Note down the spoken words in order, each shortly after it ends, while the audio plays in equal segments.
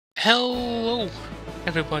Hello,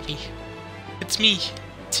 everybody. It's me.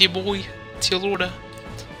 It's your boy. It's Yalorda.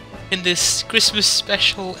 In this Christmas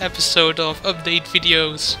special episode of update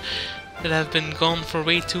videos that have been gone for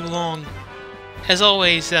way too long. As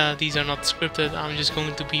always, these are not scripted. I'm just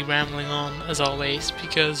going to be rambling on as always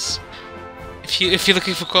because if you're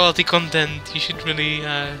looking for quality content, you should really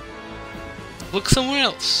look somewhere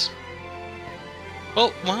else.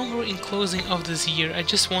 Well, while we're in closing of this year, I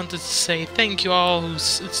just wanted to say thank you all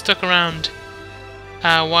who's stuck around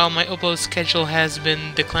while my upload schedule has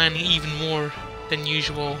been declining even more than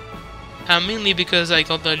usual. Mainly because I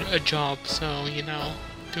got a job, so, you know,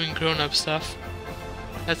 doing grown-up stuff.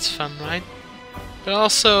 That's fun, right? But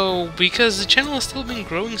also because the channel has still been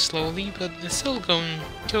growing slowly, but it's still going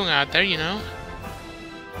out there, you know?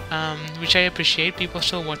 Which I appreciate, people are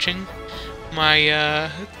still watching. My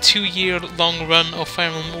 2-year-long run of Fire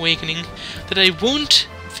Emblem Awakening that I won't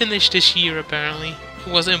finish this year, apparently.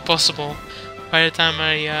 It was impossible. By the time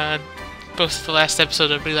I posted the last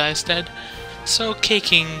episode, I realized that. So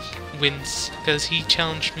K-King wins, because he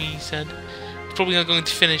challenged me, he said, probably not going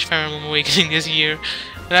to finish Fire Emblem Awakening this year.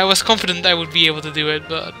 And I was confident I would be able to do it,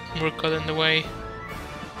 but work got in the way.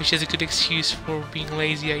 Which is a good excuse for being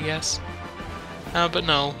lazy, I guess. But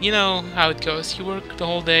no, you know how it goes. You work the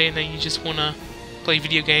whole day and then you just wanna play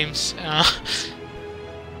video games.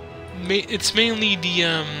 It's mainly the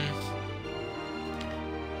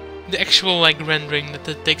actual like rendering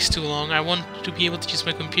that takes too long. I want to be able to use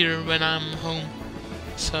my computer when I'm home.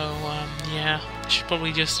 So yeah, I should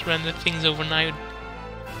probably just render things overnight.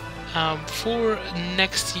 For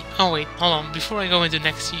next year. Oh wait, hold on. Before I go into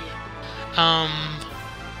next year,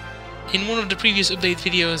 in one of the previous update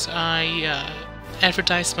videos, I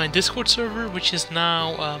advertised my Discord server, which is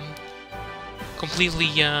now completely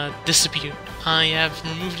disappeared. I have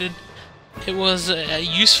removed it. It was a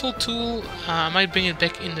useful tool. I might bring it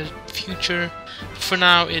back in the future. For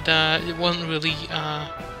now, it wasn't really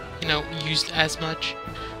you know, used as much.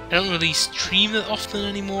 I don't really stream that often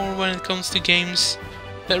anymore when it comes to games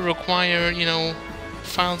that require, you know,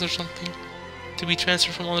 files or something to be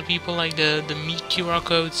transferred from other people, like the Meet QR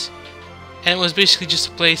codes. And it was basically just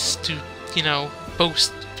a place to, you know,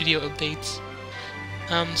 post video updates.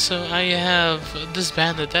 So I have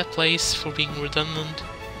disbanded that place for being redundant.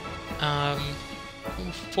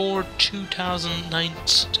 For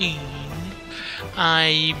 2019,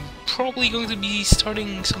 I'm probably going to be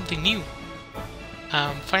starting something new.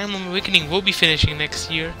 Fire Emblem Awakening will be finishing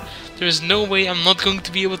next year. There is no way I'm not going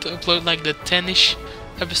to be able to upload like the 10-ish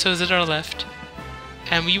episodes that are left.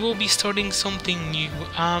 And we will be starting something new.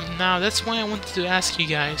 Now that's why I wanted to ask you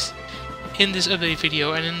guys in this update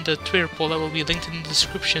video and in the Twitter poll that will be linked in the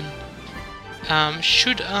description.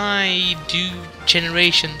 Should I do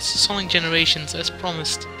Generations, Sonic Generations as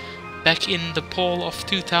promised back in the poll of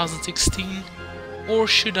 2016? Or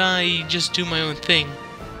should I just do my own thing?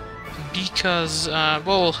 Because,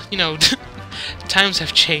 well, you know, times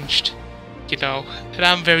have changed, you know, and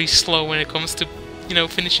I'm very slow when it comes to, you know,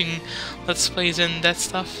 finishing Let's Plays and that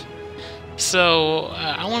stuff. So,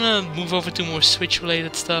 I want to move over to more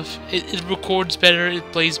Switch-related stuff. It records better, it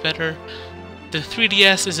plays better. The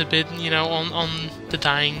 3DS is a bit, you know, on the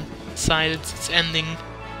dying side. It's ending,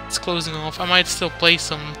 it's closing off. I might still play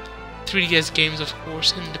some 3DS games, of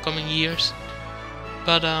course, in the coming years.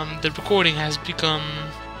 But the recording has begun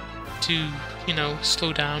to, you know,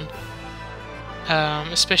 slow down.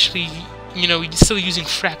 Especially, you know, still using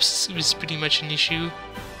Fraps is pretty much an issue.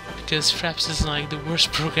 Because Fraps is like the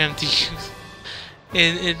worst program to use.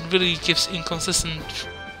 It really gives inconsistent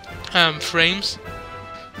frames.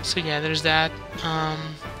 So yeah, there's that.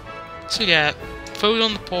 So yeah, vote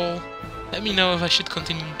on the poll. Let me know if I should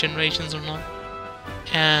continue Generations or not.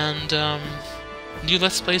 And new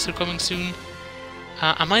Let's Plays are coming soon.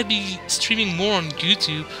 I might be streaming more on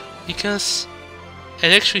YouTube because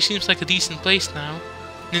it actually seems like a decent place now.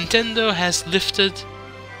 Nintendo has lifted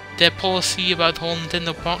their policy about the whole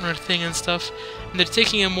Nintendo partner thing and stuff, and they're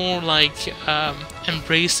taking a more like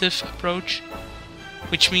embracive approach,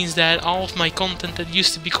 which means that all of my content that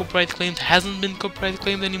used to be copyright claimed hasn't been copyright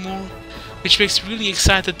claimed anymore, which makes me really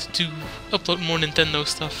excited to upload more Nintendo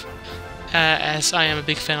stuff, as I am a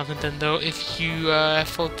big fan of Nintendo. If you have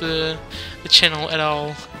followed the channel at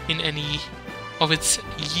all in any of its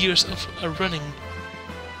years of running.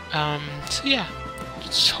 So yeah,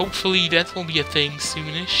 hopefully that will be a thing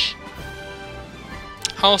soonish.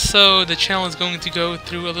 Also, the channel is going to go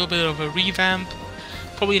through a little bit of a revamp,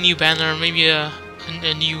 probably a new banner, maybe a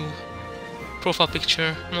new profile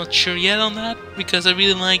picture. I'm not sure yet on that because I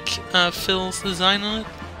really like Phil's design on it,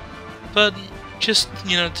 but just,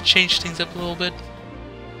 you know, to change things up a little bit.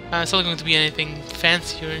 It's not going to be anything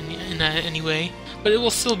fancier in any way, but it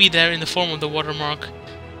will still be there in the form of the watermark.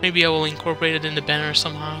 Maybe I will incorporate it in the banner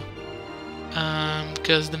somehow,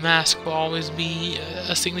 because the mask will always be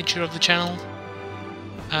a signature of the channel.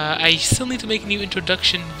 I still need to make a new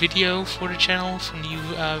introduction video for the channel for new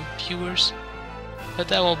viewers, but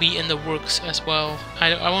that will be in the works as well.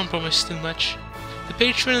 I won't promise too much. The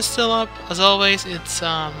Patreon is still up, as always. It's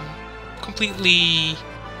completely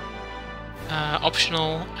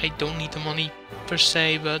optional. I don't need the money per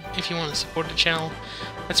se, but if you want to support the channel,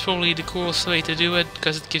 that's probably the coolest way to do it,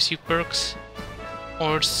 because it gives you perks.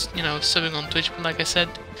 Or, you know, subbing on Twitch, but like I said,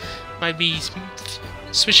 might be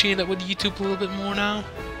switching it up with YouTube a little bit more now.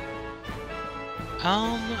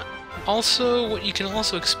 Also, what you can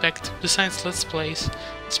also expect, besides Let's Plays,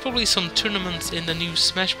 is probably some tournaments in the new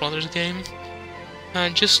Smash Brothers game.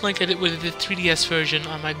 Just like I did with the 3DS version,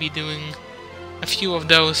 I might be doing a few of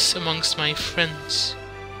those amongst my friends.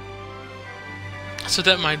 So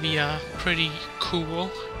that might be pretty cool.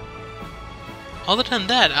 Other than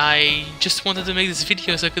that, I just wanted to make this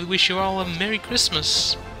video so I could wish you all a Merry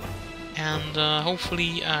Christmas. And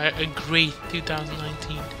hopefully a great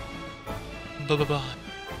 2019. Bye bye bye.